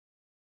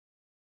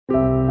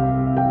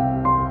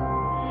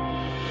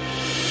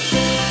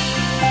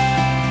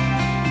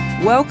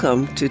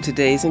Welcome to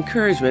today's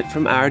encouragement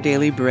from Our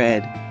Daily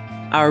Bread.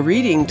 Our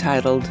reading,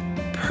 titled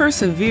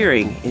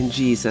Persevering in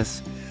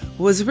Jesus,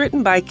 was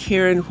written by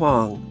Karen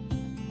Huang.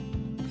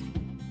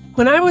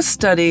 When I was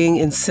studying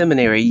in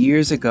seminary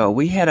years ago,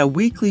 we had a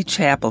weekly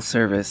chapel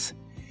service.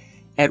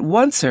 At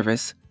one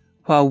service,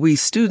 while we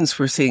students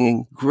were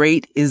singing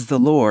 "Great is the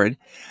Lord,"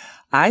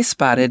 I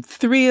spotted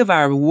 3 of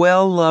our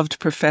well-loved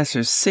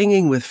professors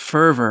singing with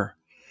fervor.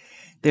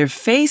 Their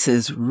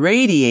faces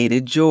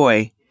radiated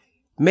joy,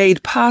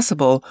 made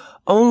possible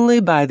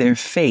only by their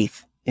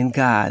faith in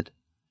God.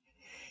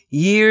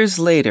 Years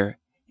later,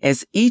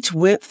 as each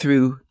went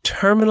through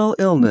terminal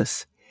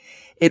illness,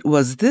 it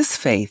was this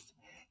faith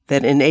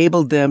that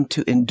enabled them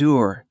to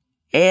endure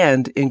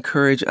and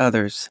encourage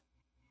others.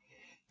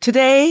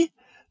 Today,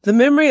 the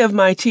memory of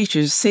my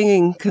teachers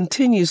singing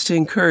continues to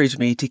encourage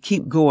me to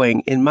keep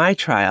going in my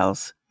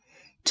trials.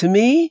 To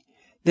me,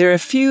 they're a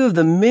few of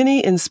the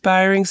many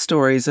inspiring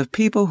stories of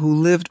people who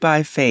lived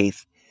by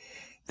faith.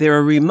 They're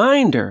a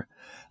reminder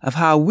of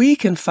how we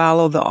can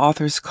follow the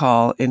author's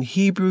call in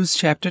Hebrews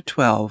chapter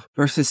 12,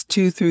 verses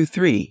 2 through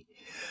 3,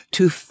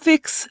 to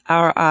fix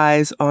our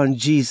eyes on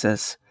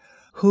Jesus,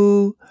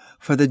 who,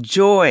 for the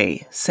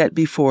joy set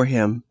before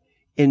him,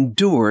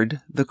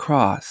 endured the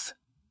cross.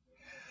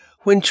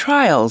 When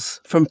trials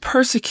from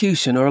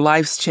persecution or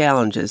life's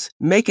challenges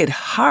make it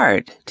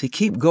hard to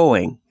keep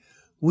going,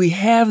 we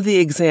have the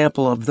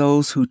example of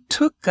those who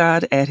took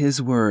God at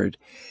his word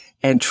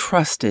and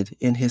trusted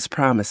in his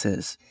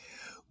promises.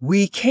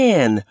 We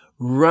can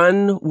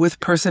run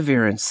with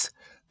perseverance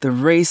the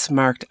race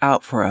marked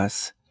out for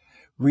us,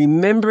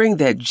 remembering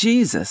that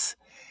Jesus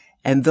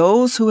and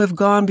those who have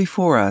gone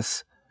before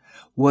us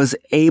was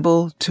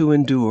able to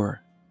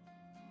endure.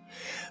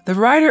 The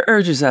writer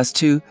urges us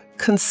to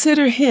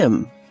consider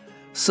him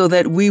so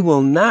that we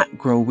will not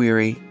grow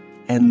weary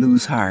and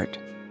lose heart.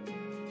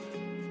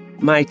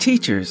 My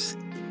teachers,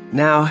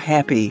 now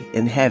happy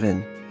in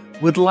heaven,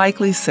 would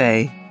likely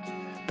say,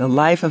 "The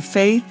life of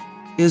faith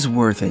is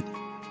worth it.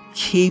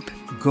 Keep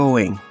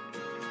going."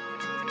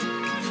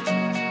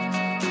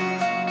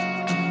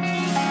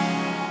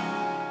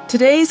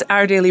 Today's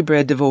Our Daily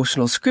Bread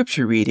devotional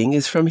scripture reading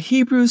is from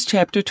Hebrews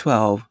chapter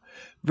 12,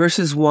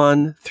 verses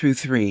 1 through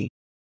 3.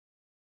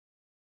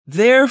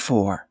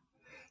 Therefore,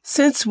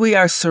 since we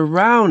are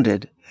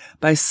surrounded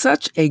by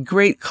such a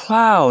great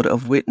cloud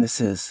of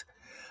witnesses,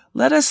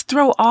 let us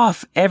throw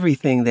off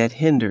everything that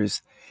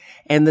hinders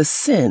and the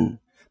sin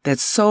that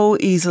so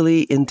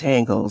easily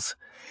entangles,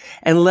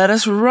 and let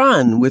us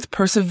run with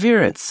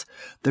perseverance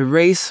the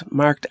race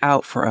marked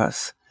out for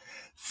us,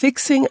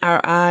 fixing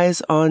our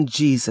eyes on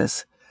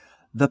Jesus,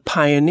 the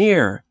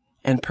pioneer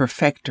and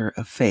perfecter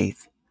of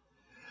faith.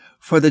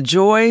 For the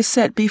joy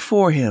set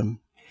before him,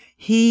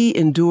 he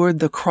endured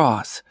the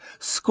cross,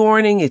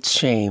 scorning its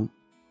shame,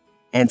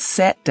 and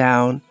sat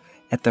down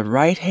at the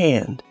right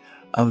hand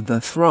of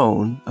the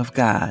throne of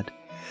God.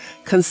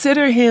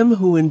 Consider him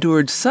who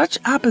endured such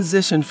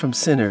opposition from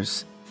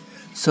sinners,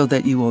 so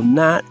that you will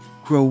not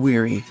grow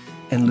weary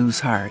and lose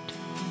heart.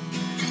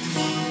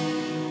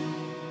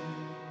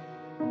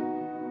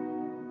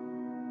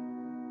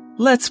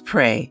 Let's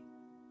pray.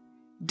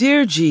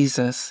 Dear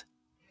Jesus,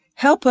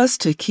 help us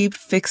to keep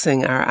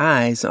fixing our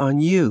eyes on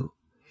you.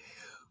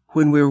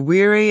 When we're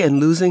weary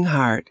and losing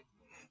heart,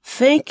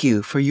 thank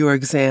you for your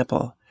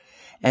example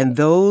and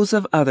those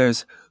of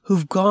others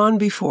who've gone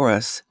before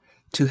us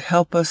to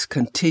help us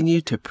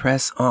continue to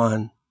press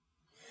on.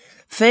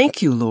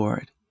 Thank you,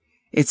 Lord.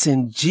 It's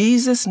in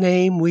Jesus'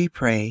 name we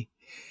pray.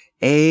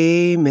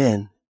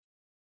 Amen.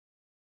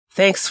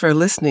 Thanks for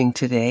listening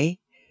today.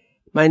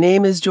 My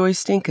name is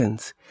Joyce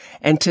Dinkins,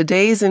 and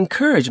today's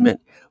encouragement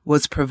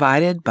was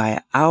provided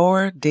by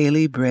Our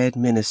Daily Bread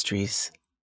Ministries.